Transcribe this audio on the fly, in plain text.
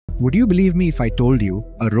Would you believe me if I told you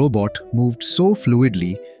a robot moved so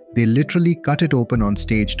fluidly, they literally cut it open on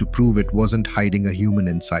stage to prove it wasn't hiding a human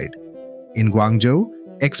inside? In Guangzhou,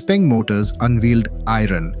 XPENG Motors unveiled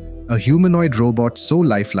Iron, a humanoid robot so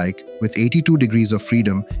lifelike with 82 degrees of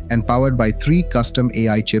freedom and powered by 3 custom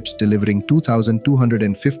AI chips delivering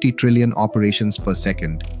 2,250 trillion operations per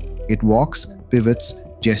second. It walks, pivots,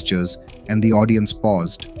 gestures, and the audience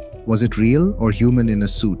paused. Was it real or human in a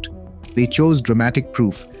suit? They chose dramatic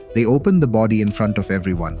proof. They opened the body in front of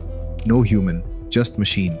everyone. No human, just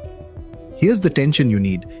machine. Here's the tension you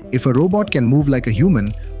need. If a robot can move like a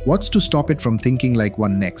human, what's to stop it from thinking like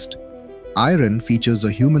one next? Iron features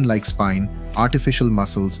a human-like spine, artificial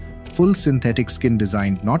muscles, full synthetic skin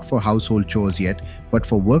designed not for household chores yet, but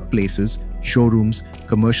for workplaces, showrooms,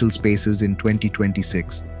 commercial spaces in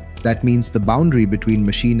 2026. That means the boundary between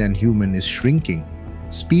machine and human is shrinking.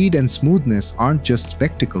 Speed and smoothness aren't just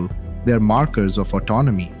spectacle, they're markers of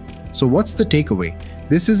autonomy. So what's the takeaway?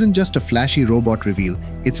 This isn't just a flashy robot reveal,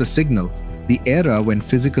 it's a signal. The era when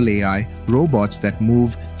physical AI, robots that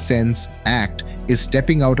move, sense, act, is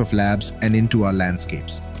stepping out of labs and into our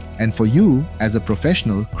landscapes. And for you, as a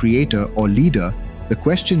professional, creator, or leader, the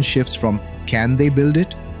question shifts from can they build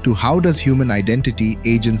it to how does human identity,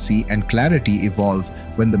 agency, and clarity evolve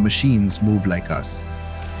when the machines move like us?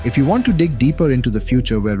 If you want to dig deeper into the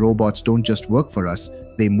future where robots don't just work for us,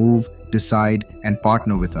 they move, decide, and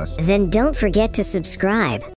partner with us, then don't forget to subscribe.